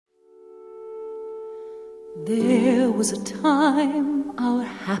There was a time our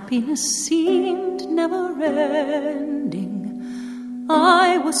happiness seemed never-ending.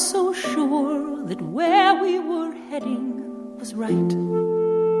 I was so sure that where we were heading was right.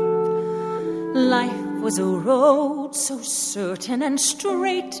 Life was a road so certain and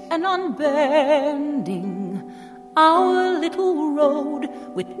straight and unbending. Our little road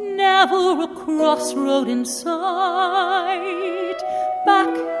with never a crossroad in sight.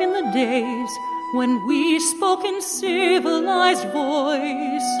 Back in the days when we spoke in civilized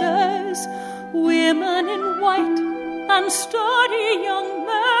voices, women in white and sturdy young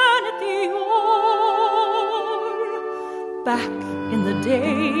men at the oar. Back in the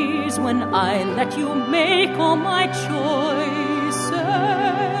days when I let you make all my choices,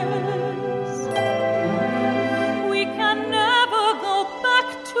 we can never go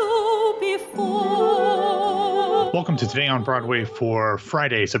back to before. Welcome to Today on Broadway for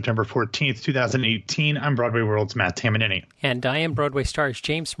Friday, September 14th, 2018. I'm Broadway World's Matt Tamanini. And I am Broadway Stars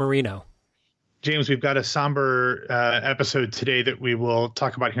James Marino. James, we've got a somber episode today that we will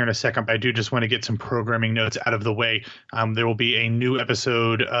talk about here in a second, but I do just want to get some programming notes out of the way. There will be a new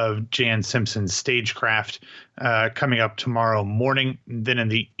episode of Jan Simpson's Stagecraft coming up tomorrow morning. Then in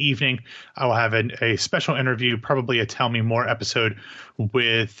the evening, I will have a special interview, probably a Tell Me More episode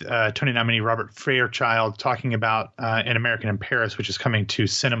with Tony nominee Robert Fairchild talking about An American in Paris, which is coming to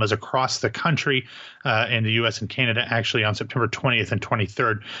cinemas across the country in the U.S. and Canada, actually on September 20th and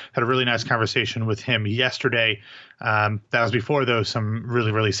 23rd. Had a really nice conversation with him yesterday. That was before, though, some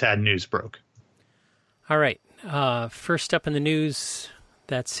really, really sad news broke. All right. First up in the news,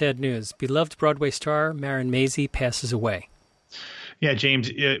 that's sad news. Beloved Broadway star Marin Mazzie passes away. Yeah, James,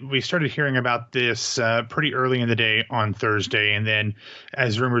 we started hearing about this pretty early in the day on Thursday, and then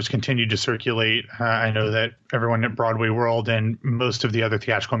as rumors continued to circulate, I know that everyone at Broadway World and most of the other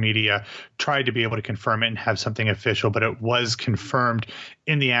theatrical media tried to be able to confirm it and have something official, but it was confirmed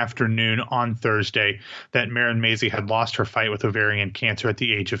in the afternoon on Thursday that Marin Mazzie had lost her fight with ovarian cancer at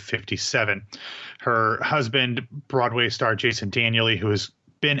the age of 57. Her husband, Broadway star Jason Daniely, who is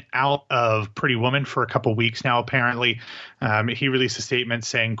been out of Pretty Woman for a couple weeks now, apparently. He released a statement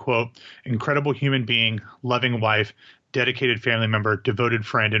saying, quote, "Incredible human being, loving wife, dedicated family member, devoted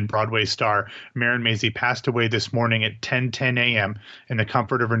friend, and Broadway star, Marin Mazzie passed away this morning at 10:10 a.m. in the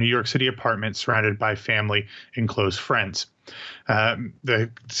comfort of her New York City apartment, surrounded by family and close friends."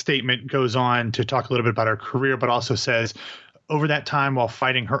 The statement goes on to talk a little bit about her career, but also says, over that time, while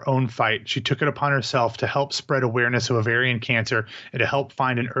fighting her own fight, she took it upon herself to help spread awareness of ovarian cancer and to help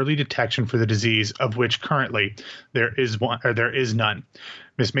find an early detection for the disease, of which currently there is none.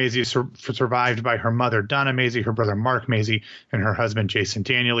 Miss Mazzie is survived by her mother, Donna Mazzie, her brother, Mark Mazzie, and her husband, Jason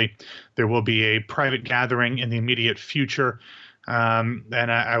Daniely. There will be a private gathering in the immediate future, and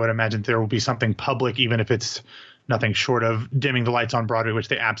I would imagine there will be something public, even if it's nothing short of dimming the lights on Broadway, which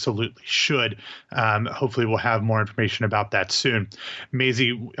they absolutely should. Hopefully we'll have more information about that soon.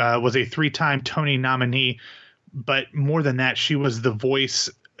 Mazzie was a 3-time Tony nominee, but more than that, she was the voice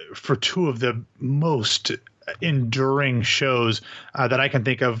for 2 of the most enduring shows that I can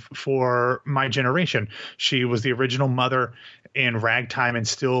think of for my generation. She was the original mother in Ragtime, and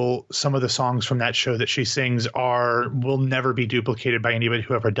still some of the songs from that show that she sings will never be duplicated by anybody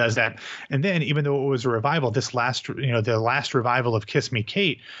who ever does that. And then, even though it was a revival, the last revival of Kiss Me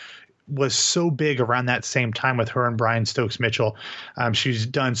Kate was so big around that same time with her and Brian Stokes Mitchell. She's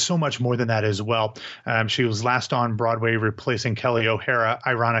done so much more than that as well. She was last on Broadway replacing Kelly O'Hara,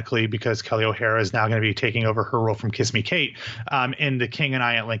 ironically, because Kelly O'Hara is now going to be taking over her role from Kiss Me Kate in The King and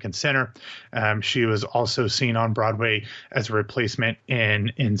I at Lincoln Center. She was also seen on Broadway as a replacement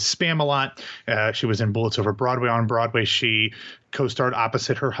in Spam-A-Lot. She was in Bullets Over Broadway on Broadway. She co-starred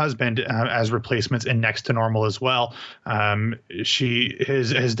opposite her husband as replacements in Next to Normal as well. She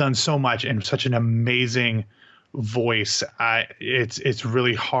has done so much and such an amazing voice. It's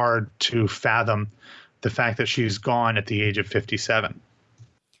really hard to fathom the fact that she's gone at the age of 57.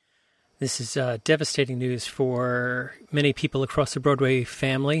 This is devastating news for many people across the Broadway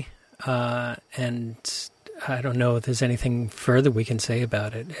family, and I don't know if there's anything further we can say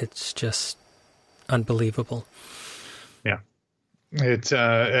about it. It's just unbelievable. Yeah. It's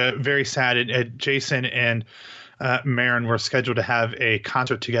very sad. Jason and Marin were scheduled to have a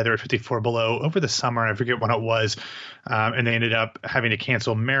concert together at 54 Below over the summer. I forget when it was. And they ended up having to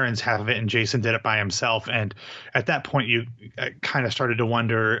cancel Marin's half of it, and Jason did it by himself. And at that point, you kind of started to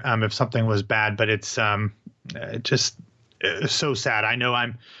wonder if something was bad. But it's just so sad. I know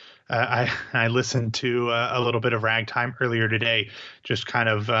I listened to a little bit of Ragtime earlier today, just kind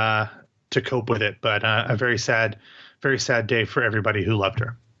of to cope with it. But a very sad day for everybody who loved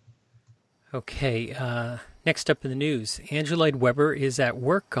her. Okay, next up in the news, Andrew Lloyd Webber is at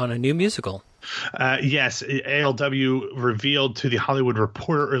work on a new musical. Yes, ALW revealed to The Hollywood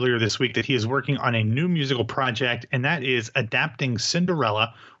Reporter earlier this week that he is working on a new musical project, and that is adapting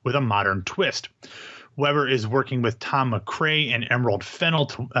Cinderella with a modern twist. Weber is working with Tom McCrae and Emerald Fennell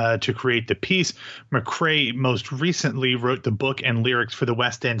to create the piece. McCrae most recently wrote the book and lyrics for the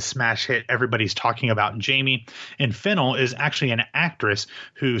West End smash hit Everybody's Talking About Jamie. And Fennell is actually an actress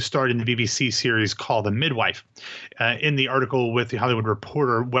who starred in the BBC series Call the Midwife. In the article with The Hollywood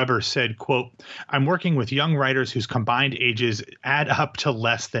Reporter, Weber said, quote, "I'm working with young writers whose combined ages add up to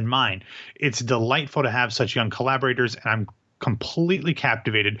less than mine. It's delightful to have such young collaborators, and I'm completely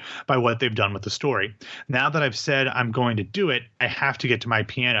captivated by what they've done with the story. Now that I've said I'm going to do it, I have to get to my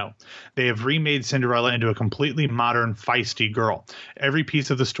piano. They have remade Cinderella into a completely modern, feisty girl. Every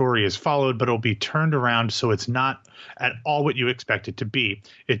piece of the story is followed, but it'll be turned around so it's not at all what you expect it to be.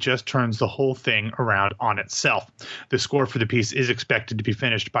 It just turns the whole thing around on itself. The score for the piece is expected to be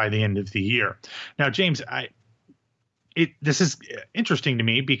finished by the end of the year." Now, James, this is interesting to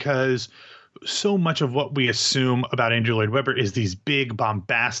me because so much of what we assume about Andrew Lloyd Webber is these big,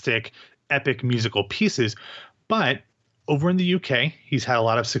 bombastic, epic musical pieces. But over in the UK, he's had a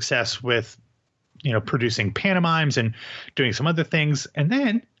lot of success with, producing pantomimes and doing some other things. And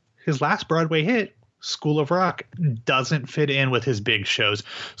then his last Broadway hit, School of Rock, doesn't fit in with his big shows.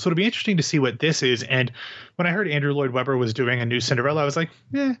 So it'll be interesting to see what this is. And when I heard Andrew Lloyd Webber was doing a new Cinderella, I was like,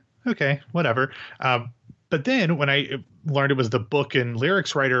 okay, whatever. But then when I learned it was the book and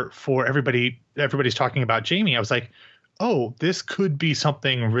lyrics writer for Everybody's Talking About Jamie, I was like, oh, this could be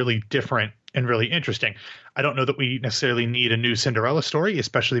something really different and really interesting. I don't know that we necessarily need a new Cinderella story,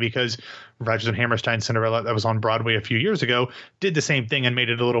 especially because Rodgers and Hammerstein's Cinderella that was on Broadway a few years ago did the same thing and made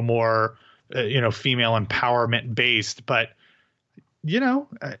it a little more, female empowerment based. But,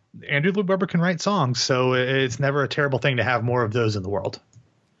 Andrew Lloyd Webber can write songs, so it's never a terrible thing to have more of those in the world.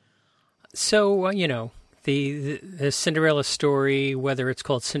 So, the Cinderella story, whether it's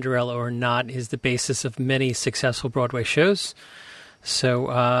called Cinderella or not, is the basis of many successful Broadway shows. So,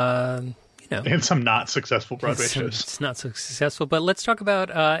 and some not successful Broadway shows. It's not so successful. But let's talk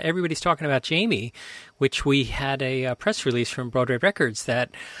about Everybody's Talking About Jamie, which we had a press release from Broadway Records that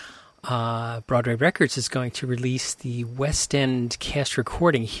Broadway Records is going to release the West End cast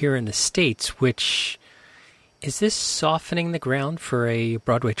recording here in the States, which is this softening the ground for a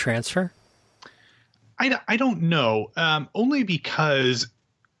Broadway transfer? I don't know, only because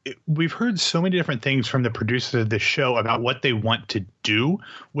we've heard so many different things from the producers of this show about what they want to do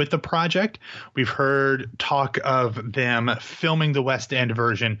with the project. We've heard talk of them filming the West End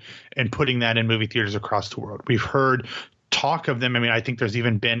version and putting that in movie theaters across the world. We've heard talk of them. I mean, I think there's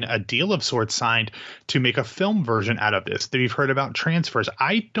even been a deal of sorts signed to make a film version out of this. We've heard about transfers.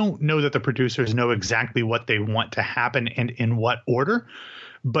 I don't know that the producers know exactly what they want to happen and in what order.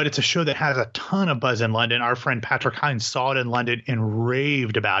 But it's a show that has a ton of buzz in London. Our friend Patrick Hines saw it in London and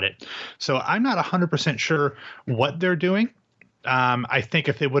raved about it. So I'm not 100% sure what they're doing. I think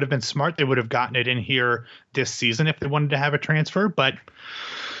if they would have been smart, they would have gotten it in here this season if they wanted to have a transfer. But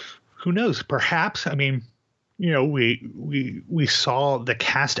who knows? Perhaps. I mean, we saw the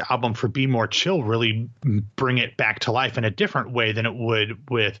cast album for Be More Chill really bring it back to life in a different way than it would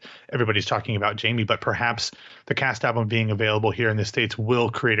with Everybody's Talking About Jamie. But perhaps the cast album being available here in the States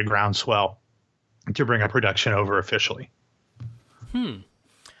will create a groundswell to bring a production over officially.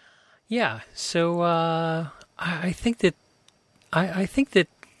 Yeah. So I think that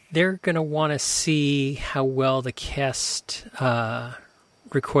they're going to want to see how well the cast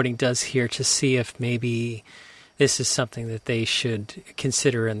recording does here to see if maybe this is something that they should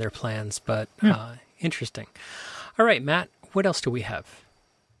consider in their plans, but interesting. All right, Matt, what else do we have?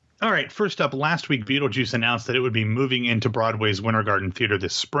 All right, first up, last week, Beetlejuice announced that it would be moving into Broadway's Winter Garden Theater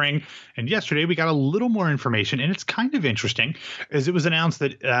this spring. And yesterday, we got a little more information, and it's kind of interesting, as it was announced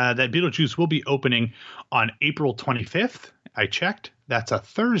that that Beetlejuice will be opening on April 25th. I checked. That's a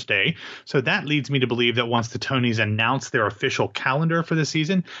Thursday. So that leads me to believe that once the Tonys announce their official calendar for the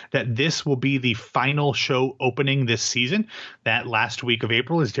season, that this will be the final show opening this season. That last week of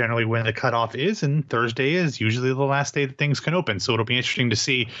April is generally when the cutoff is, and Thursday is usually the last day that things can open. So it'll be interesting to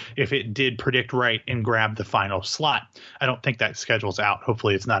see if it did predict right and grab the final slot. I don't think that schedule's out.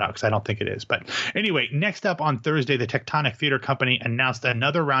 Hopefully it's not out because I don't think it is. But anyway, next up on Thursday, the Tectonic Theater Company announced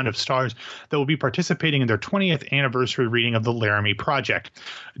another round of stars that will be participating in their 20th anniversary reading of the Laramie Project. project.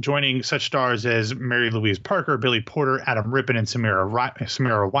 Joining such stars as Mary Louise Parker, Billy Porter, Adam Rippon, and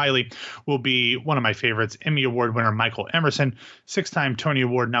Samira Wiley will be one of my favorites, Emmy Award winner Michael Emerson, 6-time Tony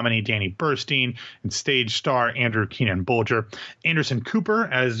Award nominee Danny Burstein, and stage star Andrew Keenan Bolger. Anderson Cooper,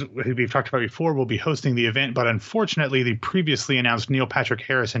 as we've talked about before, will be hosting the event, but unfortunately the previously announced Neil Patrick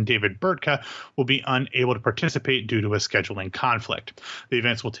Harris and David Burtka will be unable to participate due to a scheduling conflict. The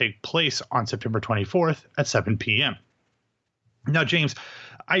events will take place on September 24th at 7 p.m. Now, James,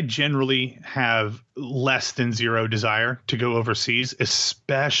 I generally have less than zero desire to go overseas,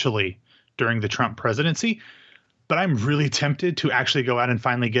 especially during the Trump presidency. But I'm really tempted to actually go out and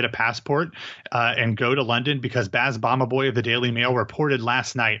finally get a passport and go to London, because Baz Bamaboy of the Daily Mail reported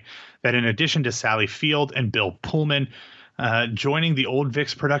last night that in addition to Sally Field and Bill Pullman, joining the Old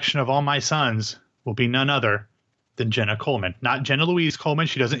Vic's production of All My Sons will be none other than Jenna Coleman. Not Jenna Louise Coleman.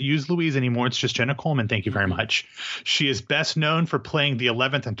 She doesn't use Louise anymore. It's just Jenna Coleman. Thank you very much. She is best known for playing the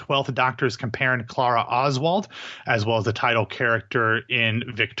 11th and 12th Doctors companion Clara Oswald, as well as the title character in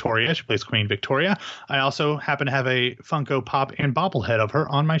Victoria. She plays Queen Victoria. I also happen to have a Funko Pop and bobblehead of her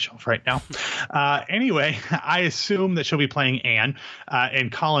on my shelf right now. Anyway, I assume that she'll be playing Anne.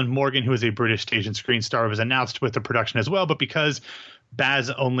 And Colin Morgan, who is a British stage and screen star, was announced with the production as well. But because Baz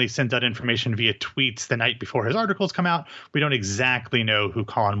only sent out information via tweets the night before his articles come out, we don't exactly know who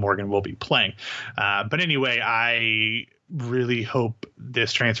Colin Morgan will be playing. But anyway, I really hope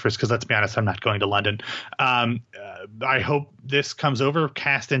this transfers, because let's be honest, I'm not going to London. I hope this comes over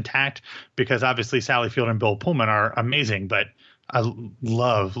cast intact, because obviously Sally Field and Bill Pullman are amazing, but I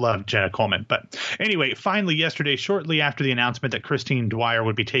love Jenna Coleman. But anyway, finally yesterday, shortly after the announcement that Christine Dwyer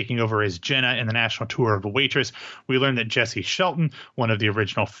would be taking over as Jenna in the national tour of Waitress, we learned that Jesse Shelton, one of the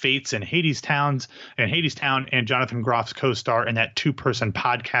original Fates in Hadestown, and Jonathan Groff's co-star in that two-person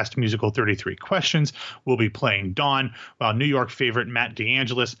podcast musical 33 Questions, will be playing Dawn, while New York favorite Matt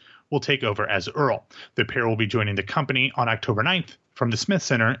DeAngelis will take over as Earl. The pair will be joining the company on October 9th from the Smith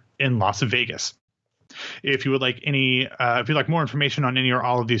Center in Las Vegas. If you would like if you'd like more information on any or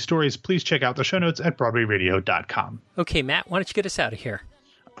all of these stories, please check out the show notes at BroadwayRadio.com. Okay, Matt, why don't you get us out of here?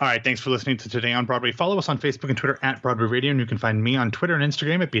 All right, thanks for listening to Today on Broadway. Follow us on Facebook and Twitter at Broadway Radio, and you can find me on Twitter and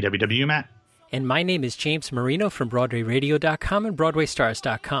Instagram at BWWMatt. And my name is James Marino from BroadwayRadio.com and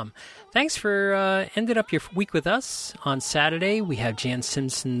BroadwayStars.com. Thanks for ending up your week with us. On Saturday, we have Jan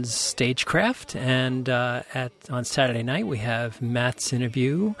Simpson's Stagecraft, and on Saturday night, we have Matt's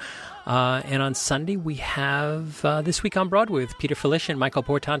interview. And on Sunday, we have This Week on Broadway with Peter Felicia and Michael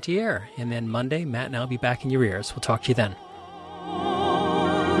Portantiere. And then Monday, Matt and I will be back in your ears. We'll talk to you then.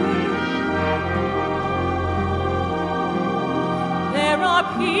 There are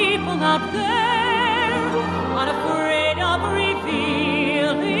people out there unafraid of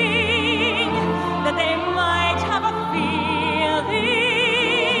revealing that they might have a feeling,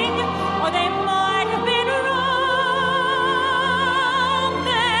 or they might have been wrong.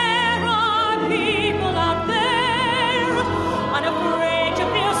 There are people out there unafraid to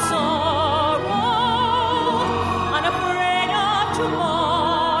feel sorrow, unafraid of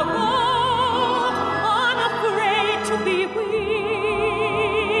tomorrow, unafraid to be weak,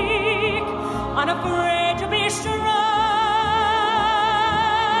 unafraid to be strong.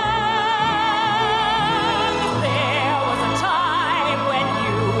 There was a time when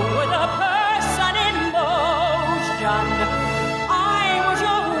you were the person in motion. I was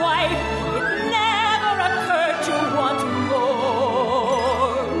your wife. It never occurred to want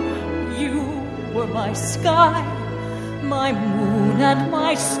more. You were my sky, my moon, and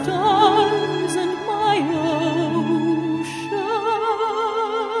my star.